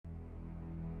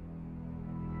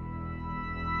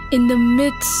In the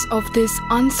midst of these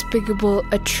unspeakable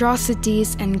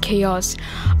atrocities and chaos,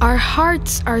 our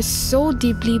hearts are so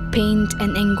deeply pained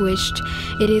and anguished.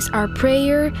 It is our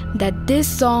prayer that this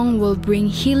song will bring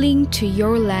healing to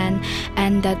your land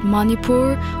and that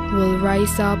Manipur will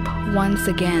rise up once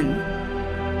again.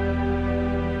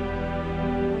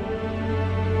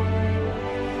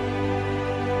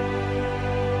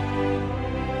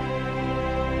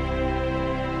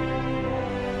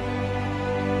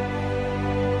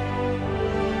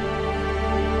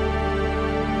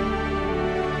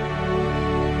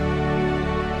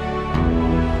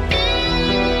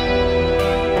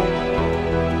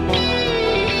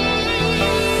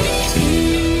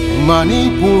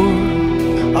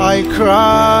 Manipur, I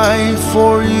cry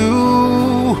for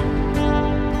you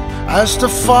as the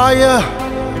fire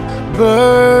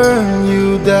burn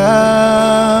you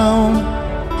down.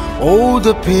 Oh,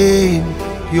 the pain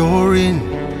you're in,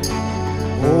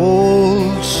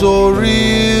 oh, so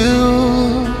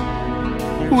real.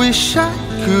 Wish I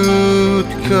could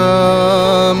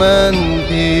come and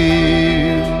heal.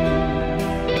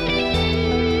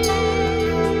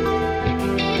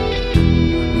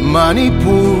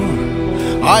 Manipur,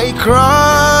 I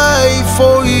cry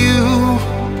for you.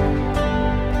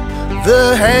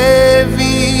 The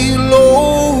heavy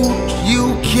load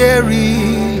you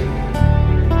carry.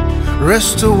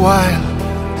 Rest a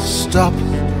while, stop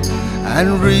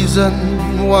and reason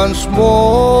once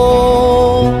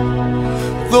more.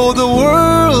 Though the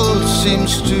world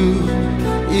seems to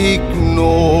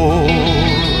ignore.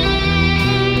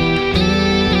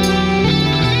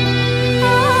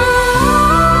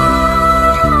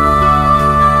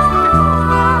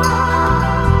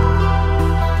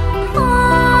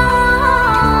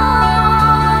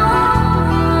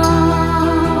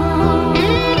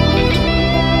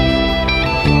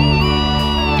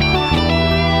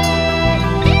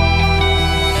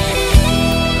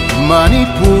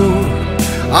 Manipur,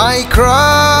 I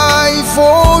cry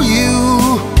for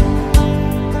you,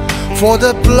 for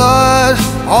the blood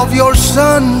of your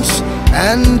sons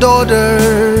and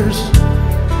daughters,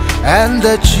 and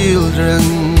the children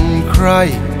cry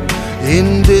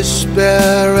in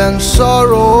despair and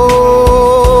sorrow.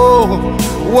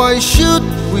 Why should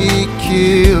we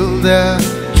kill them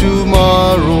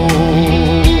tomorrow?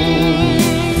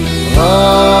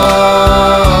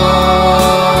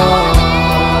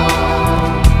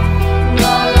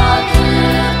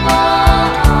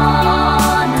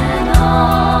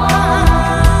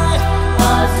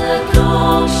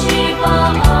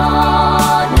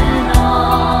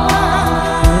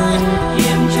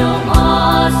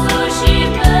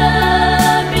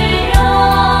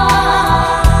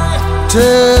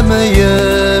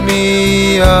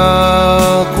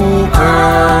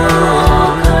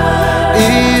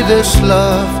 It is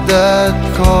love that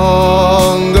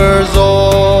conquers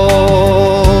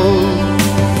all.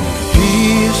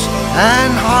 Peace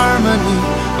and harmony,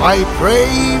 I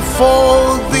pray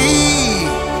for thee.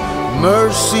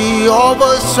 Mercy of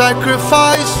a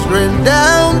sacrifice rain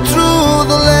down through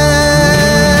the land.